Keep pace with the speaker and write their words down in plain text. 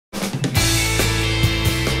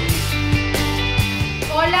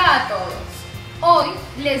Hoy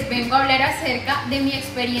les vengo a hablar acerca de mi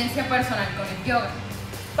experiencia personal con el yoga.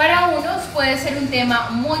 Para unos puede ser un tema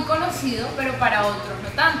muy conocido, pero para otros no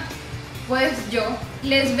tanto. Pues yo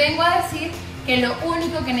les vengo a decir que lo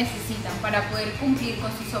único que necesitan para poder cumplir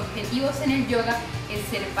con sus objetivos en el yoga es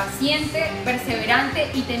ser paciente, perseverante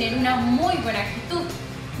y tener una muy buena actitud.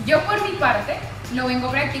 Yo por mi parte lo vengo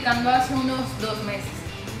practicando hace unos 2 meses.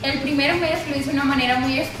 El primer mes lo hice de una manera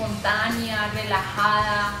muy espontánea,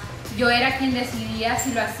 relajada. Yo era quien decidía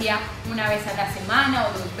si lo hacía una vez a la semana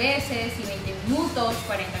o 2 veces, y 20 minutos,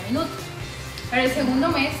 40 minutos. Pero el segundo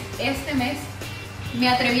mes, este mes, me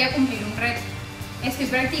atreví a cumplir un reto. Estoy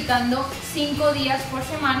practicando 5 días por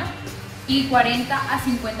semana y 40 a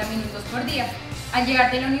 50 minutos por día. Al llegar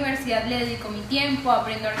de la universidad le dedico mi tiempo,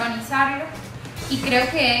 aprendo a organizarlo y creo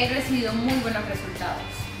que he recibido muy buenos resultados.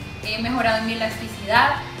 He mejorado en mi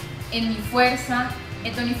elasticidad, en mi fuerza, he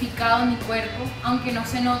tonificado mi cuerpo, aunque no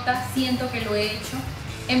se nota, siento que lo he hecho.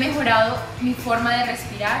 He mejorado mi forma de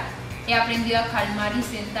respirar, he aprendido a calmar y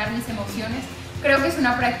sentar mis emociones. Creo que es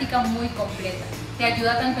una práctica muy completa. Te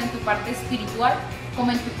ayuda tanto en tu parte espiritual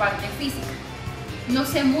como en tu parte física. No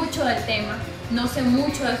sé mucho del tema, no sé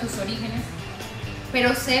mucho de sus orígenes,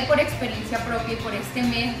 pero sé por experiencia propia y por este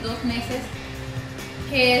mes, 2 meses,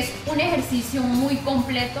 que es un ejercicio muy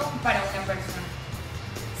completo para una persona.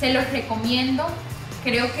 Se los recomiendo.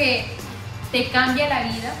 Creo que te cambia la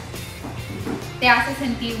vida, te hace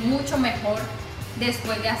sentir mucho mejor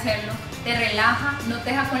después de hacerlo, te relaja, no te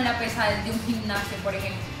deja con la pesadez de un gimnasio, por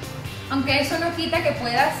ejemplo. Aunque eso no quita que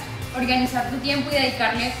puedas organizar tu tiempo y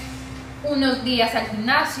dedicarle unos días al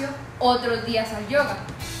gimnasio, otros días al yoga.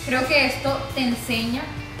 Creo que esto te enseña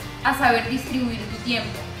a saber distribuir tu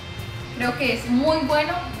tiempo. Creo que es muy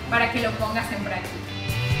bueno para que lo pongas en práctica.